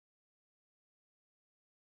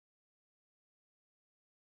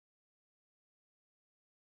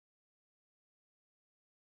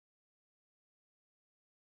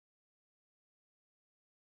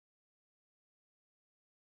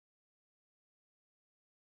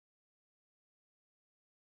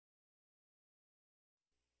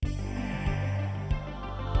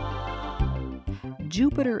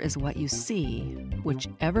Jupiter is what you see,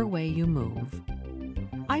 whichever way you move.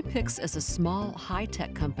 Ipix is a small,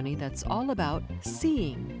 high-tech company that's all about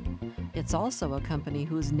seeing. It's also a company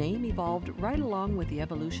whose name evolved right along with the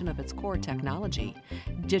evolution of its core technology,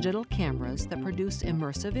 digital cameras that produce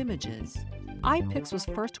immersive images. Ipix was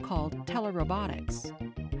first called telerobotics.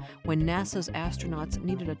 When NASA's astronauts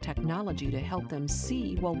needed a technology to help them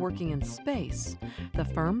see while working in space, the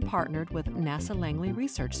firm partnered with NASA Langley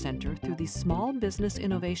Research Center through the Small Business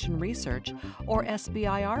Innovation Research, or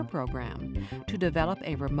SBIR program, to develop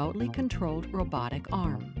a remotely controlled robotic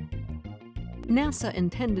arm. NASA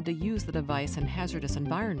intended to use the device in hazardous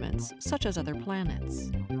environments, such as other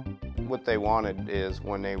planets. What they wanted is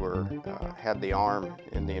when they had the arm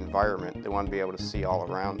in the environment, they wanted to be able to see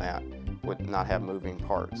all around that, would not have moving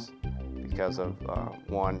parts because of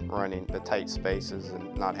one, running the tight spaces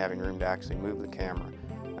and not having room to actually move the camera,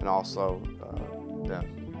 and also the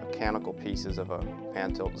mechanical pieces of a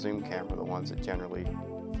pan-tilt zoom camera, the ones that generally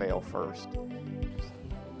fail first.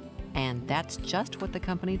 And that's just what the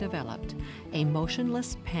company developed, a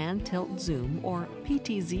motionless pan-tilt zoom, or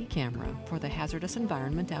PTZ camera, for the hazardous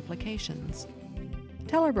environment applications.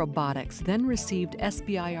 Telerobotics then received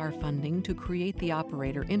SBIR funding to create the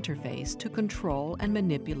operator interface to control and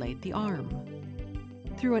manipulate the arm.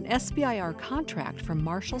 Through an SBIR contract from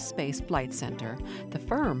Marshall Space Flight Center, the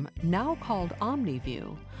firm, now called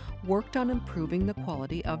Omniview, worked on improving the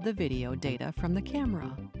quality of the video data from the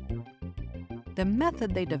camera. The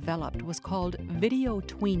method they developed was called video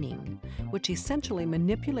tweening, which essentially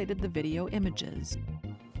manipulated the video images.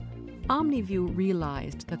 Omniview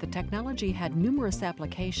realized that the technology had numerous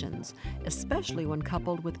applications, especially when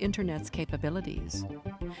coupled with Internet's capabilities.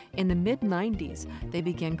 In the mid-90s, they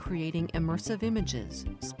began creating immersive images,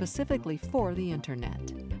 specifically for the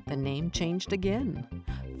Internet. The name changed again,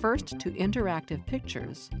 first to Interactive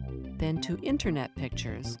Pictures, then to Internet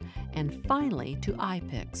Pictures, and finally to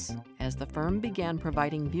Ipix, as the firm began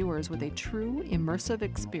providing viewers with a true immersive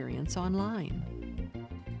experience online.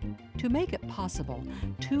 To make it possible,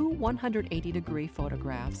 two 180-degree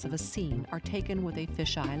photographs of a scene are taken with a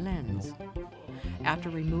fisheye lens. After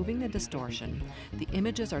removing the distortion, the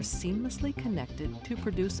images are seamlessly connected to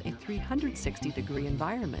produce a 360-degree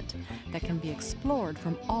environment that can be explored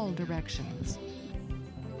from all directions.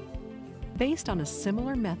 Based on a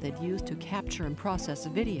similar method used to capture and process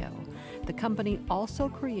video, the company also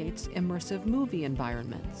creates immersive movie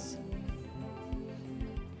environments.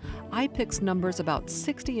 Ipix numbers about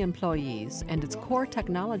 60 employees, and its core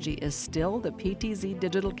technology is still the PTZ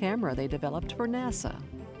digital camera they developed for NASA.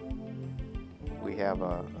 We have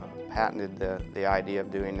patented the idea of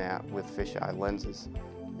doing that with fisheye lenses,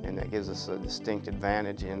 and that gives us a distinct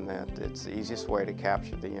advantage in that it's the easiest way to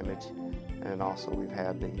capture the image, and also we've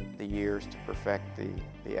had the years to perfect the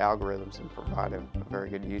algorithms and provide a very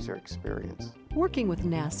good user experience. Working with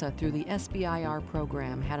NASA through the SBIR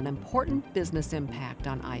program had an important business impact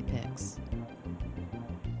on Ipix.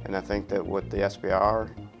 And I think that what the SBIR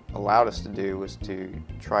allowed us to do was to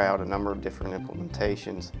try out a number of different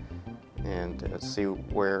implementations and see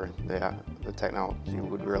where the technology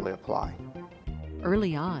would really apply.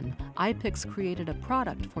 Early on, Ipix created a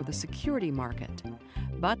product for the security market,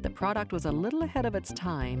 but the product was a little ahead of its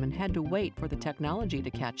time and had to wait for the technology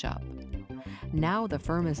to catch up. Now the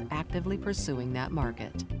firm is actively pursuing that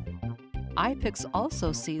market. Ipix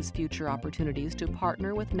also sees future opportunities to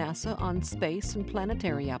partner with NASA on space and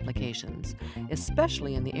planetary applications,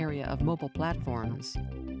 especially in the area of mobile platforms.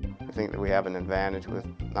 I think that we have an advantage with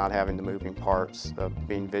not having the moving parts of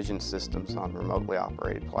being vision systems on remotely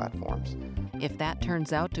operated platforms. If that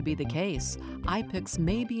turns out to be the case, Ipix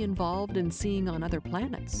may be involved in seeing on other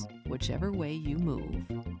planets, whichever way you move.